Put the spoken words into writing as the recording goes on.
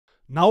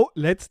Now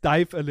let's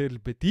dive a little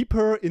bit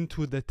deeper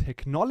into the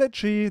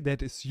technology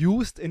that is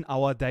used in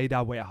our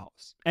data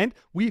warehouse. And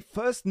we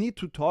first need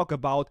to talk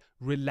about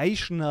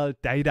relational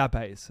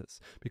databases,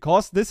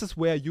 because this is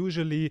where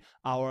usually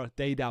our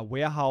data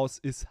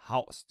warehouse is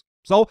housed.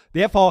 So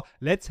therefore,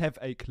 let's have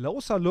a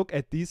closer look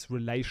at these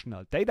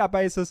relational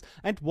databases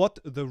and what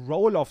the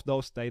role of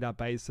those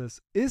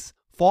databases is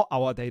for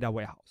our data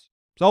warehouse.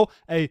 So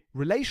a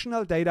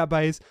relational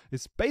database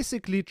is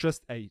basically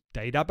just a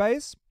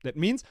database. That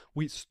means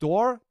we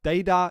store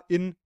data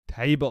in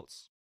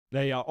tables.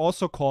 They are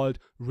also called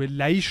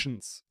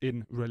relations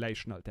in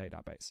relational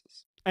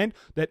databases. And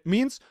that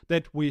means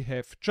that we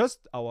have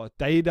just our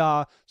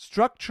data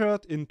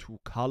structured into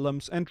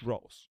columns and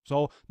rows.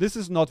 So this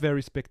is not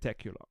very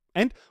spectacular.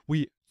 And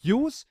we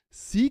use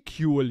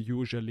SQL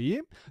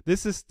usually.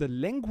 This is the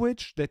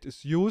language that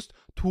is used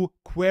to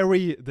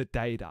query the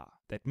data.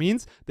 That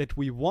means that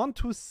we want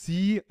to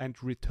see and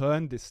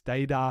return this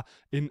data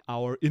in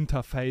our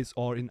interface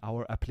or in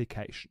our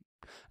application.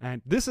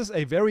 And this is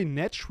a very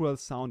natural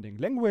sounding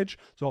language.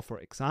 So for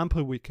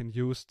example, we can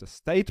use the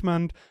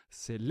statement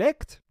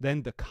select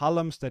then the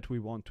columns that we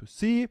want to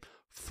see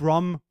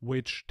from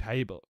which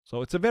table.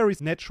 So it's a very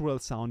natural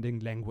sounding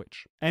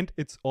language. And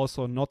it's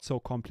also not so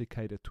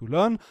complicated to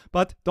learn.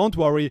 But don't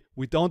worry,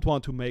 we don't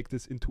want to make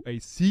this into a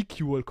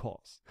SQL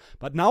course.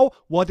 But now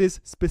what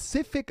is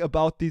specific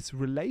about these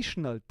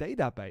relational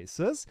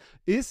databases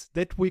is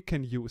that we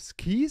can use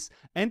keys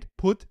and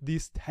put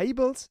these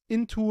tables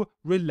into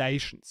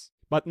relations.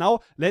 But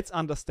now let's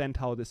understand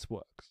how this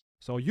works.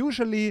 So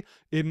usually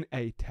in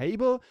a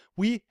table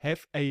we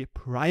have a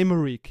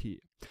primary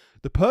key.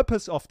 The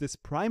purpose of this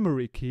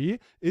primary key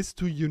is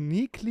to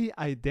uniquely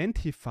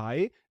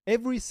identify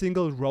every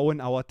single row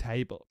in our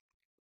table.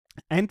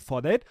 And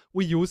for that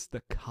we use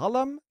the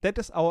column that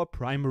is our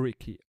primary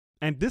key.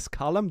 And this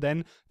column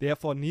then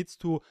therefore needs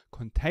to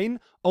contain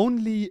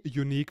only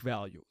unique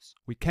values.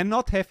 We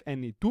cannot have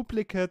any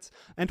duplicates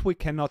and we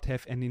cannot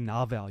have any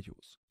null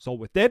values. So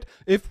with that,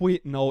 if we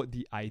know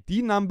the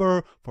ID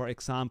number, for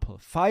example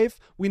 5,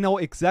 we know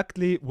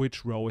exactly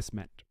which row is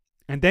meant.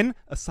 And then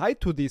aside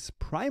to these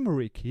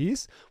primary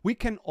keys, we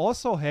can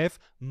also have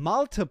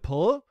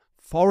multiple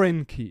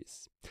foreign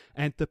keys.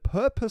 And the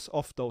purpose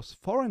of those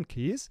foreign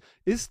keys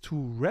is to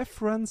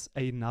reference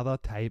another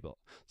table.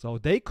 So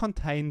they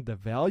contain the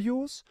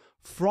values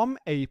from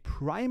a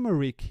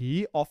primary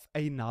key of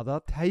another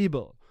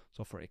table.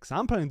 So for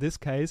example, in this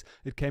case,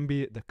 it can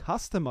be the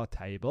customer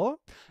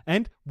table.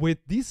 And with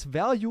these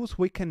values,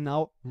 we can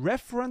now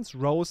reference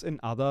rows in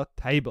other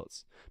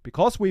tables.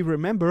 Because we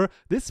remember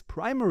this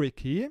primary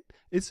key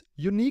is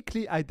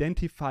uniquely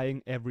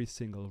identifying every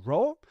single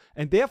row.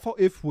 And therefore,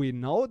 if we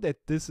know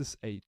that this is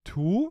a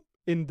 2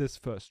 in this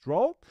first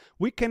row,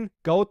 we can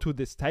go to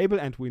this table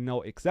and we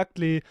know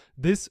exactly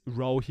this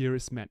row here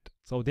is meant.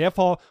 So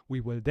therefore,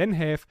 we will then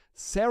have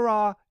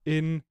Sarah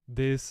in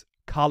this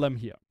column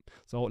here.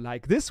 So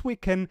like this, we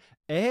can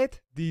add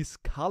these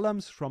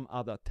columns from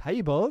other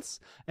tables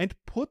and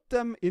put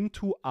them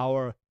into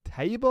our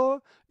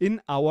table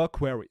in our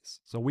queries.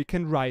 So we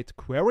can write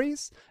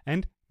queries,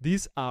 and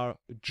these are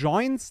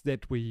joins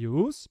that we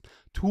use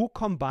to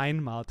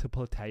combine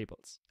multiple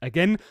tables.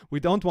 Again, we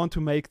don't want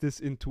to make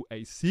this into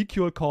a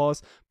SQL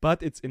course,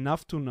 but it's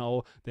enough to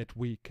know that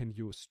we can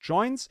use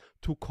joins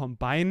to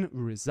combine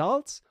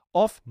results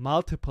of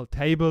multiple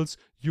tables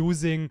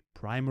using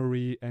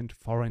primary and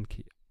foreign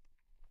key.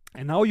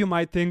 And now you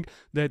might think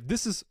that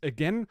this is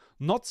again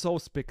not so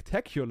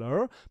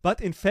spectacular, but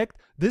in fact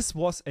this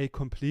was a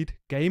complete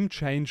game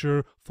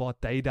changer for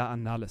data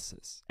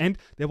analysis. And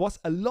there was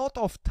a lot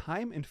of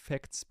time in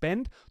fact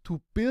spent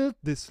to build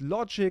this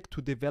logic,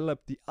 to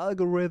develop the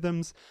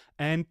algorithms,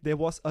 and there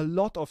was a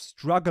lot of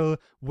struggle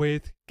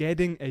with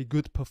getting a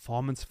good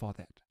performance for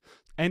that.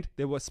 And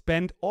there was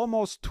spent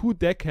almost 2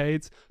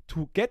 decades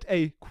to get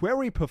a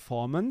query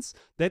performance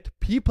that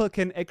people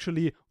can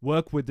actually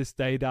work with this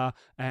data,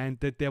 and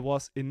that there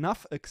was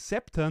enough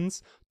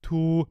acceptance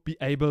to be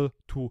able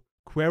to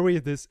query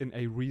this in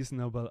a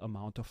reasonable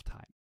amount of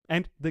time.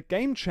 And the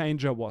game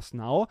changer was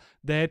now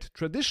that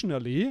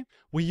traditionally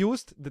we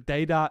used the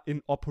data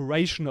in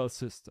operational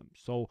systems.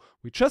 So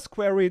we just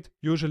queried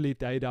usually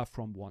data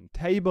from one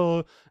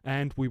table,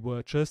 and we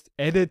were just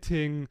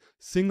editing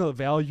single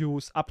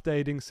values,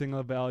 updating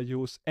single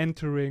values,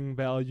 entering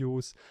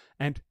values.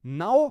 And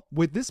now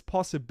with this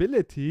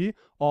possibility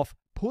of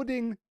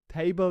putting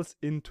tables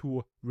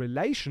into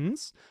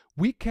relations,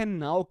 we can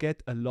now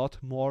get a lot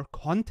more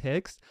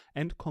context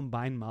and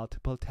combine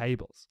multiple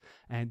tables.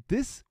 And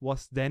this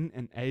was then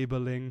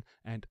enabling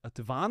and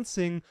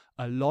advancing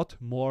a lot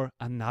more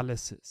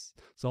analysis.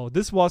 So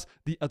this was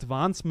the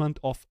advancement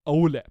of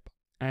OLAP.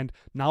 And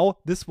now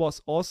this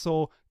was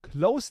also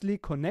closely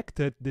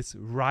connected, this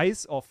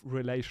rise of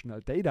relational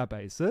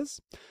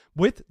databases,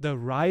 with the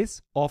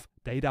rise of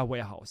data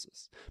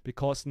warehouses.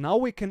 Because now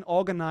we can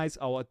organize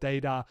our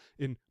data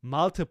in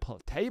multiple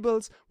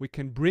tables, we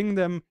can bring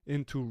them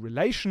into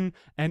relation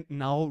and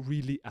now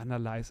really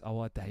analyze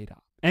our data.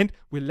 And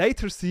we'll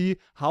later see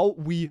how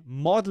we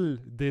model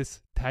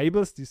these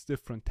tables, these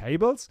different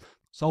tables.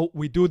 So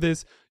we do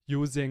this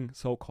using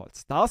so-called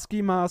star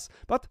schemas,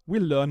 but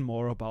we'll learn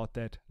more about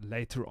that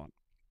later on.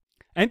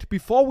 And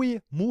before we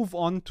move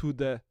on to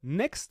the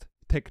next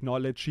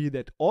technology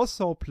that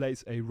also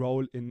plays a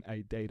role in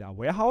a data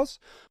warehouse,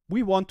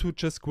 we want to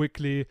just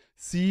quickly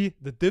see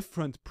the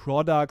different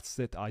products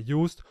that are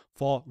used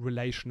for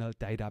relational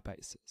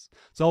databases.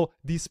 So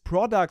these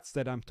products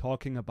that I'm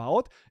talking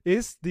about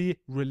is the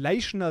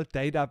relational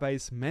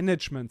database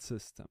management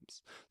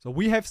systems. So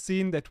we have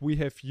seen that we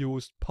have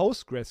used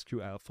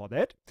PostgreSQL for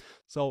that.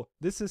 So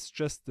this is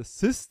just the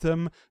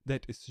system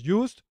that is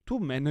used to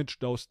manage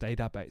those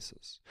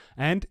databases.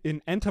 And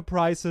in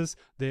enterprises,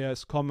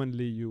 there's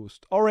commonly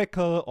used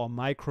Oracle or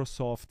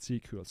Microsoft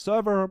SQL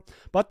Server,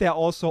 but there are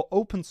also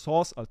open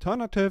source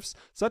alternatives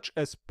such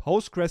as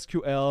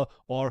PostgreSQL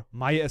or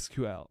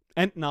MySQL.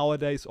 And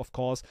nowadays, of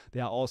course,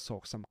 there are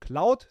also some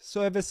cloud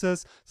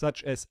services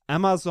such as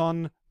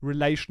Amazon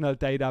relational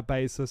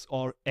databases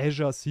or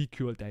Azure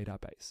SQL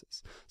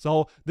databases.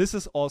 So this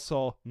is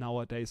also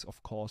nowadays,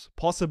 of course,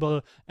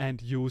 possible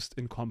and used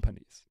in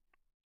companies.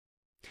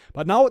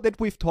 But now that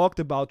we've talked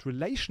about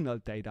relational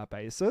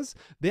databases,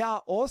 there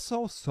are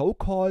also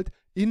so-called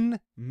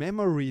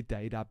in-memory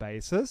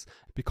databases,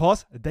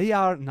 because they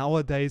are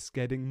nowadays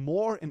getting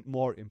more and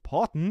more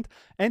important,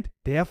 and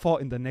therefore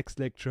in the next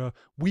lecture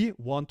we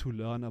want to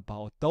learn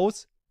about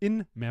those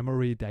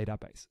in-memory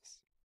databases.